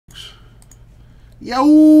Yo,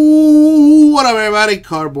 what up, everybody?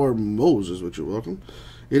 Cardboard Moses, which you're welcome.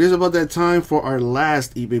 It is about that time for our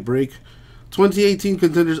last eBay break. 2018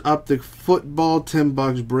 Contenders Optic Football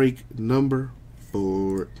 10-box break number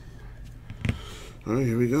 4. Alright,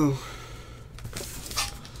 here we go.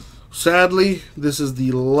 Sadly, this is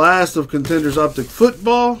the last of Contenders Optic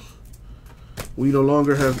Football. We no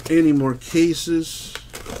longer have any more cases.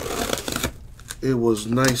 It was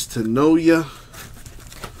nice to know ya.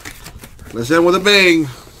 Let's end with a bang.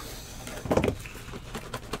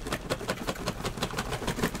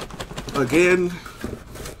 Again,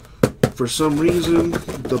 for some reason,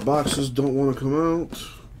 the boxes don't want to come out.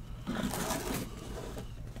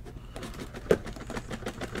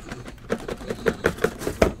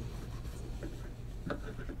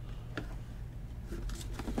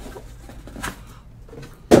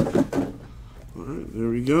 Alright, there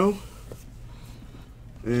we go.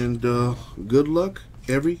 And good luck,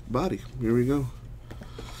 everybody. Here we go.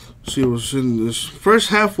 See what's in this. First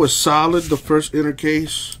half was solid, the first inner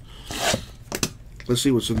case. Let's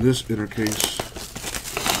see what's in this inner case.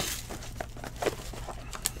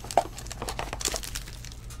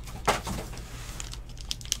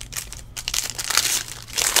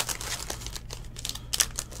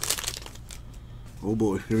 Oh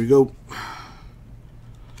boy, here we go.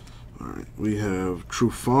 Alright, we have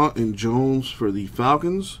Trufant and Jones for the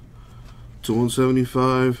Falcons. To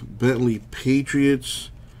 175, Bentley Patriots,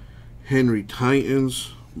 Henry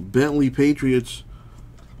Titans, Bentley Patriots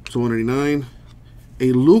to 189.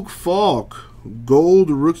 A Luke Falk gold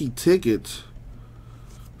rookie ticket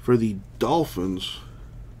for the Dolphins.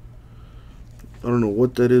 I don't know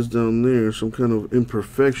what that is down there. Some kind of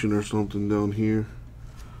imperfection or something down here.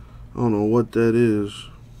 I don't know what that is,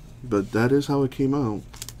 but that is how it came out.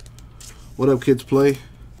 What up, Kids Play?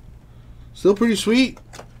 Still pretty sweet.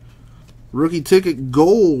 Rookie ticket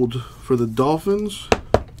gold for the Dolphins.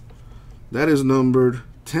 That is numbered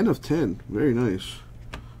 10 of 10. Very nice.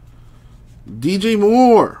 DJ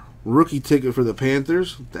Moore, rookie ticket for the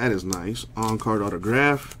Panthers. That is nice. On-card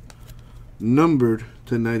autograph. Numbered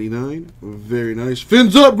to 99. Very nice.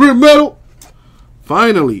 Fins up, Grim Metal.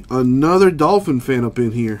 Finally, another Dolphin fan up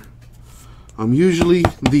in here. I'm usually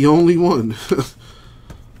the only one.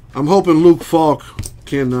 I'm hoping Luke Falk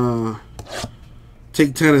can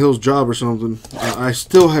take Tannehill's job or something. I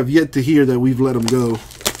still have yet to hear that we've let him go.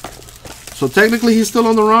 So technically he's still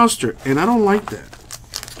on the roster, and I don't like that.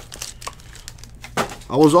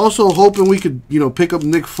 I was also hoping we could, pick up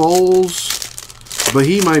Nick Foles, but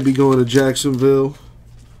he might be going to Jacksonville.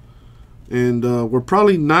 And we're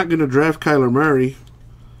probably not going to draft Kyler Murray,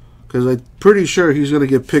 because I'm pretty sure he's going to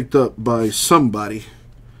get picked up by somebody.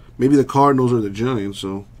 Maybe the Cardinals or the Giants,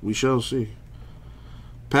 so we shall see.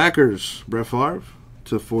 Packers, Brett Favre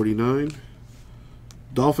to 49.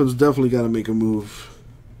 Dolphins definitely got to make a move.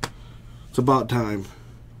 It's about time.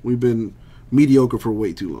 We've been mediocre for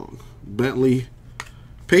way too long. Bentley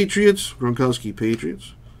Patriots, Gronkowski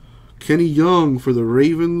Patriots. Kenny Young for the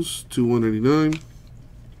Ravens to 199.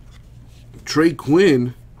 Trey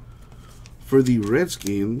Quinn for the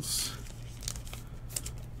Redskins.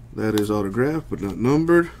 That is autographed but not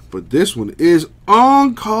numbered. But this one is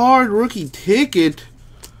on-card rookie ticket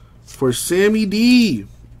for Sammy D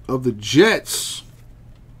of the Jets.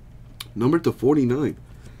 Numbered to 49.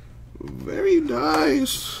 Very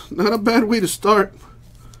nice. Not a bad way to start.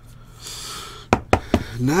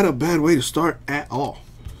 Not a bad way to start at all.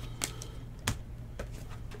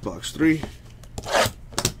 Box 3.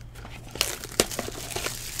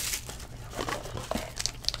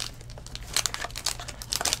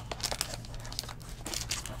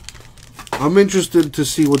 I'm interested to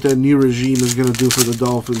see what that new regime is going to do for the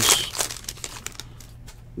Dolphins.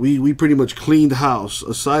 We pretty much cleaned house.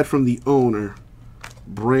 Aside from the owner,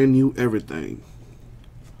 brand new everything.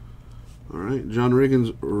 Alright, John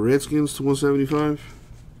Riggins, Redskins to 175.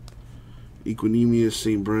 Equinemius,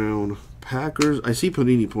 St. Brown, Packers. I see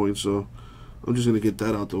Panini points, so I'm just going to get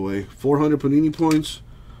that out the way. 400 Panini points.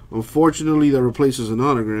 Unfortunately, that replaces an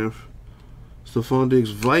autograph. Stephon Diggs,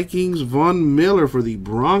 Vikings. Von Miller for the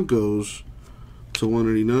Broncos to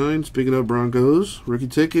 189. Speaking of Broncos, rookie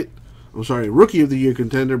ticket. I'm sorry, Rookie of the Year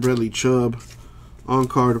contender, Bradley Chubb.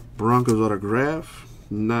 On-card Broncos autograph.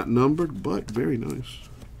 Not numbered, but very nice.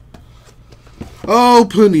 Oh,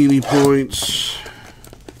 Panini points.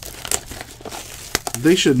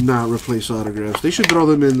 They should not replace autographs. They should throw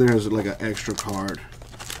them in there as like an extra card.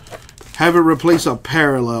 Have it replace a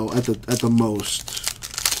parallel at the most.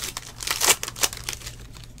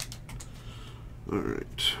 All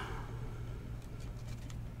right.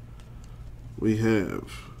 We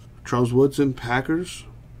have Charles Woodson, Packers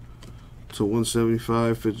to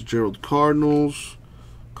 175. Fitzgerald Cardinals.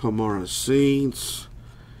 Kamara Saints.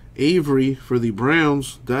 Avery for the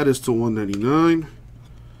Browns. That is to 199.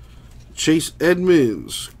 Chase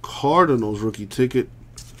Edmonds Cardinals rookie ticket.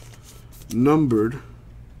 Numbered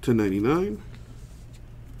to 99.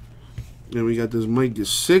 And we got this Mike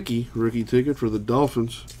Gesicki rookie ticket for the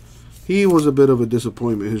Dolphins. He was a bit of a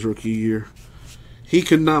disappointment his rookie year. He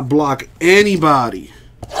could not block anybody.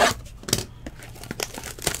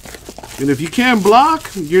 And if you can't block,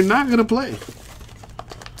 you're not going to play.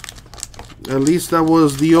 At least that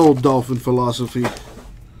was the old Dolphin philosophy.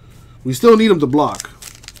 We still need him to block.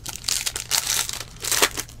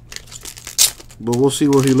 But we'll see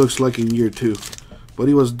what he looks like in year 2. But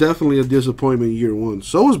he was definitely a disappointment in year 1.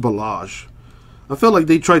 So was Balaj. I felt like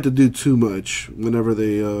they tried to do too much whenever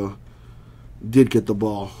they did get the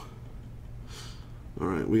ball.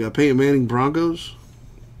 Alright, we got Peyton Manning Broncos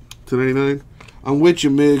to 99. I'm with you,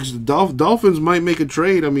 Migs. The Dolphins might make a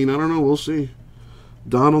trade. I mean, I don't know. We'll see.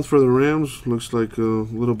 Donald for the Rams. Looks like a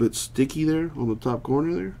little bit sticky there on the top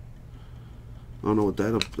corner there. I don't know what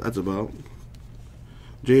that's about.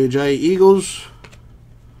 J.J. Eagles.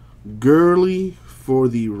 Gurley for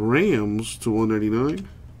the Rams to 199.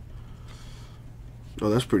 Oh,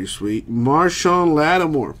 that's pretty sweet. Marshawn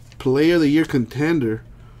Lattimore, Player of the Year contender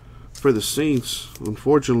for the Saints.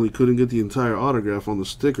 Unfortunately, couldn't get the entire autograph on the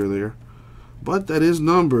sticker there. But that is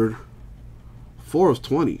numbered 4 of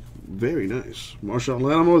 20. Very nice. Marshawn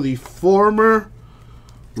Lattimore, the former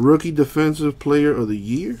Rookie Defensive Player of the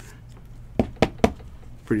Year.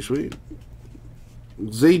 Pretty sweet.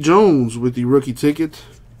 Zay Jones with the rookie ticket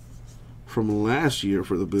from last year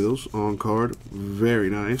for the Bills on card. Very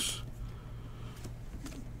nice.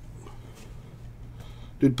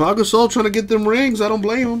 Dude, Pau Gasol trying to get them rings. I don't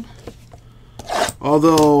blame him.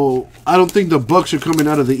 Although, I don't think the Bucks are coming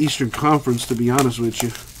out of the Eastern Conference, to be honest with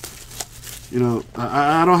you. You know,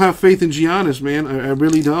 I don't have faith in Giannis, man. I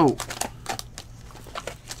really don't.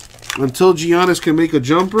 Until Giannis can make a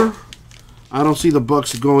jumper, I don't see the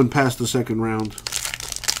Bucks going past the second round.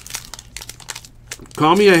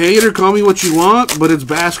 Call me a hater, call me what you want, but it's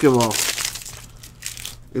basketball.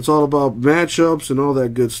 It's all about matchups and all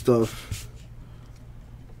that good stuff.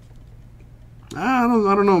 I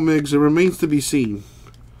don't know, Migs. It remains to be seen.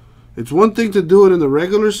 It's one thing to do it in the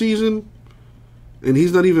regular season, and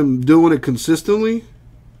he's not even doing it consistently.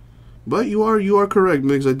 But you are correct,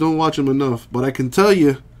 Migs. I don't watch him enough. But I can tell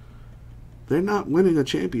you, they're not winning a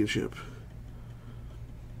championship.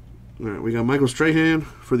 All right, we got Michael Strahan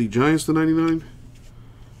for the Giants to 99.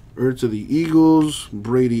 Ertz of the Eagles.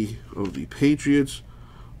 Brady of the Patriots.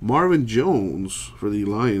 Marvin Jones for the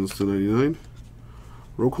Lions to 99.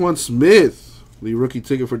 Roquan Smith, the rookie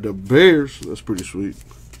ticket for the Bears. That's pretty sweet.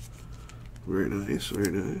 Very nice,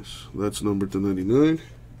 very nice. That's numbered to 99.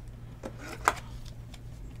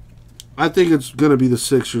 I think it's going to be the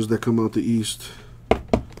Sixers that come out the East.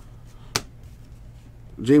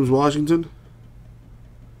 James Washington.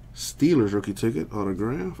 Steelers rookie ticket,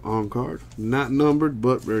 autograph, on card. Not numbered,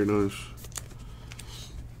 but very nice.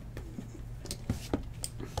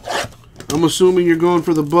 I'm assuming you're going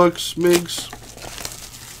for the Bucks, Migs.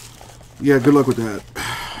 Yeah, good luck with that.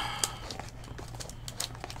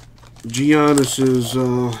 Giannis is,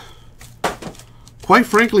 quite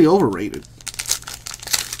frankly, overrated.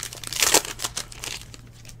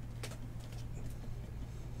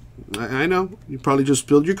 I know, you probably just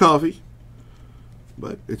spilled your coffee,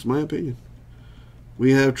 but it's my opinion.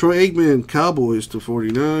 We have Troy Aikman, Cowboys to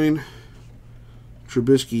 49.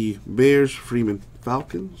 Trubisky, Bears. Freeman,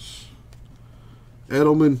 Falcons.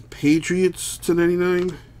 Edelman, Patriots to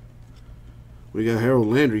 99. We got Harold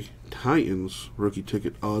Landry, Titans, rookie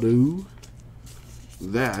ticket auto.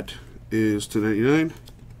 That is to 99.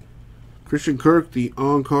 Christian Kirk, the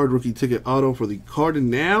on-card rookie ticket auto for the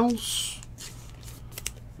Cardinals.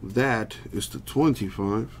 That is to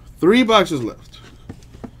 25. 3 boxes left.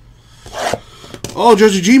 Oh,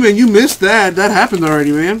 Judge G, man, you missed that. That happened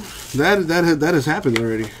already, man. That has happened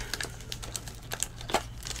already.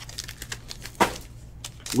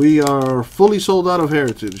 We are fully sold out of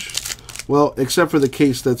Heritage. Well, except for the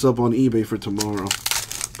case that's up on eBay for tomorrow.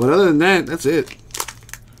 But other than that, that's it.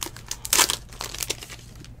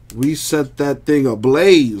 We set that thing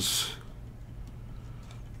ablaze.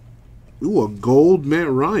 Ooh, a gold Matt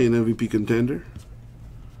Ryan MVP contender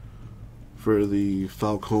for the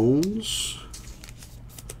Falcons.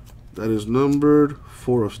 That is numbered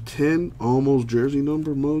 4 of 10. Almost jersey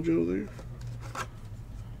number mojo there.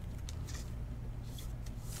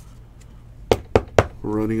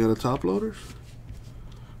 Running out of top loaders.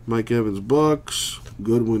 Mike Evans, Bucks.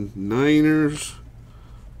 Goodwin, Niners.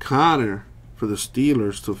 Connor for the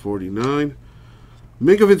Steelers to 49.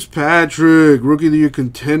 Minka Fitzpatrick, Rookie of the Year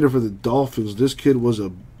contender for the Dolphins. This kid was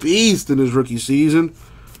a beast in his rookie season.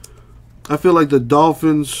 I feel like the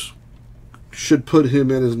Dolphins should put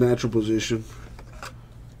him in his natural position.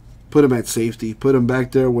 Put him at safety. Put him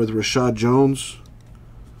back there with Rashad Jones.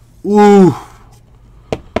 Ooh.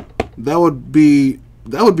 That would be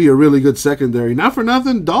a really good secondary. Not for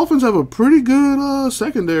nothing, Dolphins have a pretty good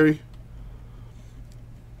secondary.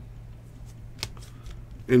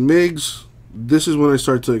 And Miggs, this is when I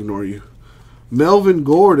start to ignore you. Melvin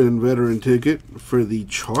Gordon, veteran ticket for the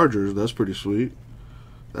Chargers. That's pretty sweet.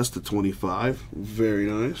 That's the 25. Very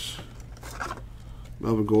nice.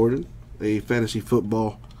 Melvin Gordon, a fantasy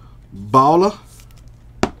football baller.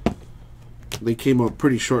 They came up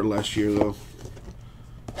pretty short last year, though,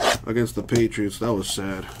 against the Patriots. That was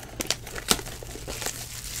sad.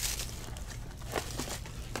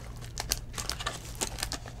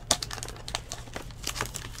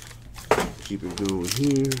 Keep it going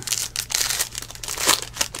here.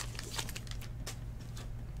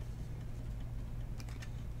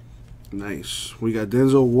 Nice. We got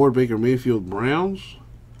Denzel Ward, Baker Mayfield, Browns.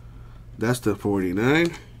 That's the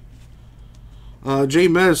 49.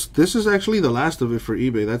 J-Mess, this is actually the last of it for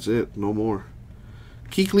eBay. That's it. No more.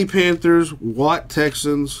 Kuechly Panthers, Watt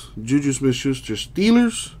Texans, Juju Smith-Schuster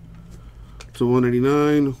Steelers to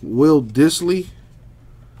 189. Will Disley,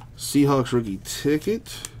 Seahawks rookie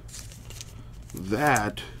ticket.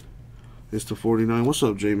 That is to 49. What's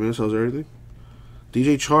up, J-Mess? How's everything?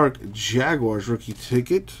 DJ Chark, Jaguars rookie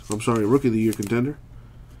ticket. I'm sorry, Rookie of the Year contender.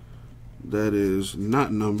 That is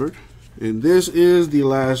not numbered. And this is the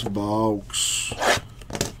last box.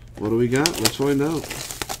 What do we got? Let's find out.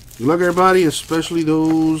 Good luck, everybody, especially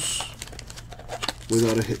those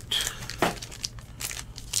without a hit.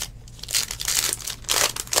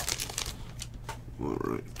 All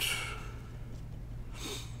right.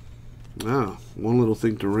 Now, one little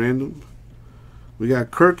thing to random. We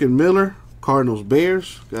got Kirk and Miller, Cardinals,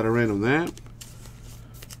 Bears. Got to random that.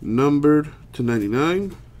 Numbered to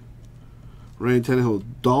 99. Ryan Tannehill,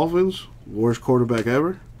 Dolphins. Worst quarterback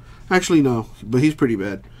ever. Actually, no, but he's pretty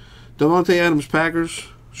bad. Devontae Adams, Packers.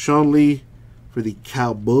 Sean Lee for the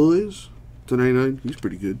Cowboys to 99. He's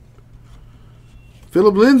pretty good.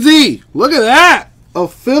 Phillip Lindsay. Look at that. A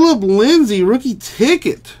Phillip Lindsay rookie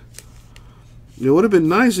ticket. It would have been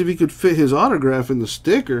nice if he could fit his autograph in the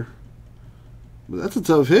sticker. But that's a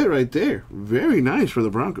tough hit right there. Very nice for the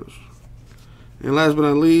Broncos. And last but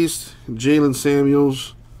not least, Jalen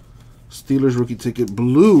Samuels, Steelers rookie ticket,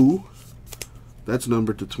 blue. That's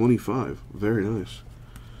numbered to 25. Very nice.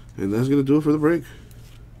 And that's going to do it for the break.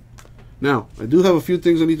 Now, I do have a few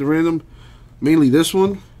things I need to random. Mainly this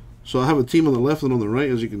one. So I have a team on the left and on the right,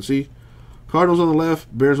 as you can see. Cardinals on the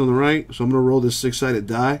left, Bears on the right. So I'm going to roll this 6-sided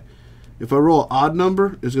die. If I roll an odd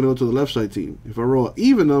number, it's going to go to the left side team. If I roll an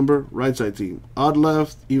even number, right side team. Odd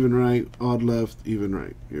left, even right, odd left, even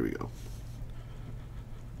right. Here we go.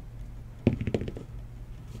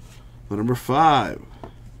 Number 5.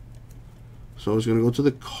 So it's going to go to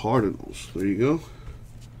the Cardinals. There you go.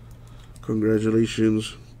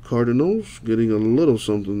 Congratulations, Cardinals. Getting a little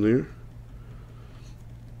something there.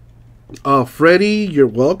 Freddie, you're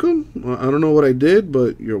welcome. I don't know what I did,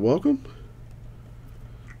 but you're welcome.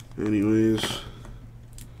 Anyways.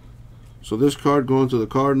 So this card going to the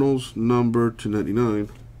Cardinals, number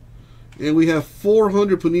 299. And we have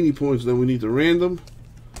 400 Panini points that we need to random.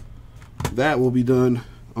 That will be done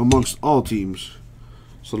amongst all teams.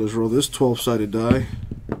 So let's roll this 12-sided die.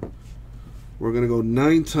 We're going to go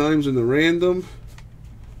 9 times in the random.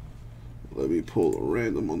 Let me pull a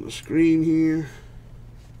random on the screen here.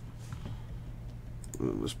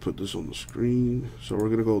 Let's put this on the screen. So we're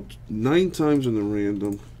going to go 9 times in the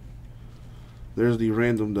random. There's the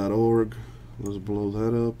random.org. Let's blow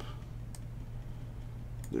that up.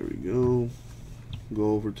 There we go.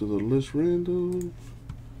 Go over to the list random.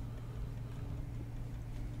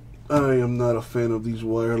 I am not a fan of these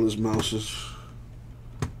wireless mouses.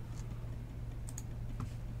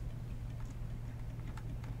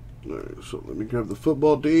 Alright, so let me grab the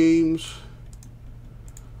football games.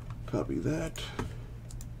 Copy that.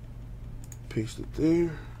 Paste it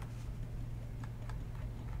there.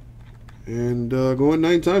 And going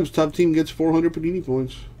 9 times. Top team gets 400 Panini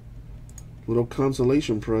points. Little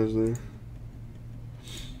consolation prize there.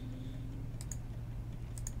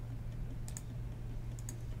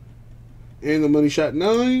 And the money shot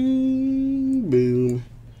 9. Boom.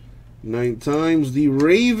 9 times. The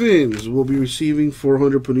Ravens will be receiving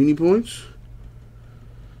 400 Panini points.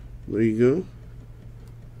 There you go.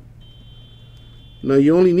 Now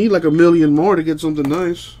you only need like a million more to get something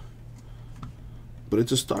nice. But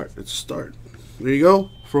it's a start. It's a start. There you go.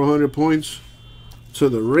 400 points to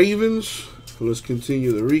the Ravens. Let's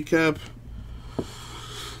continue the recap.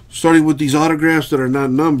 Starting with these autographs that are not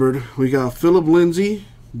numbered, we got Phillip Lindsay,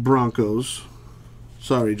 Broncos.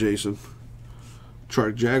 Sorry, Jason.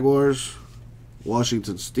 Chark Jaguars,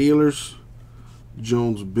 Washington Steelers,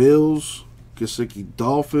 Jones Bills, Gesicki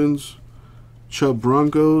Dolphins, Chubb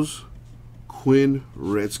Broncos, Quinn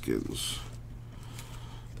Redskins.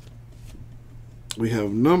 We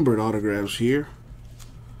have numbered autographs here.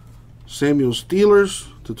 Samuel Steelers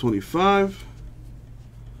 /25.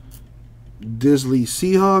 Disley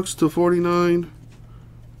Seahawks /49.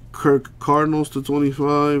 Kirk Cardinals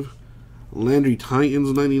 /25. Landry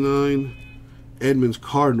Titans 99. Edmonds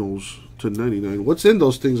Cardinals /99. What's in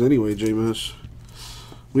those things anyway, J-Mass?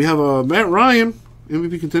 We have a Matt Ryan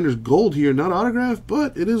MVP Contenders Gold here, not autographed,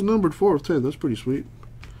 but it is numbered 4/10. That's pretty sweet.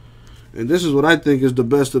 And this is what I think is the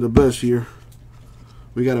best of the best here.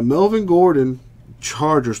 We got a Melvin Gordon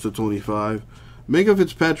Chargers /25. Minka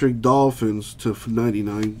Fitzpatrick Dolphins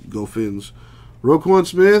 /99. Go Fins. Roquan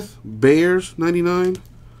Smith Bears 99.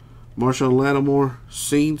 Marshawn Lattimore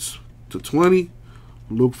Saints /20.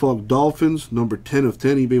 Luke Falk Dolphins number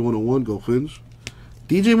 10/10. eBay 101. Go Fins.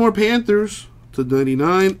 DJ Moore Panthers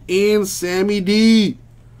 /99. And Sammy D.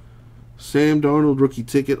 Sam Darnold rookie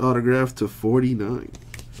ticket autograph /49.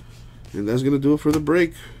 And that's going to do it for the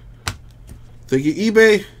break. Thank you,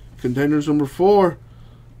 eBay. Contenders number 4.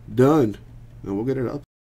 Done. And we'll get it out.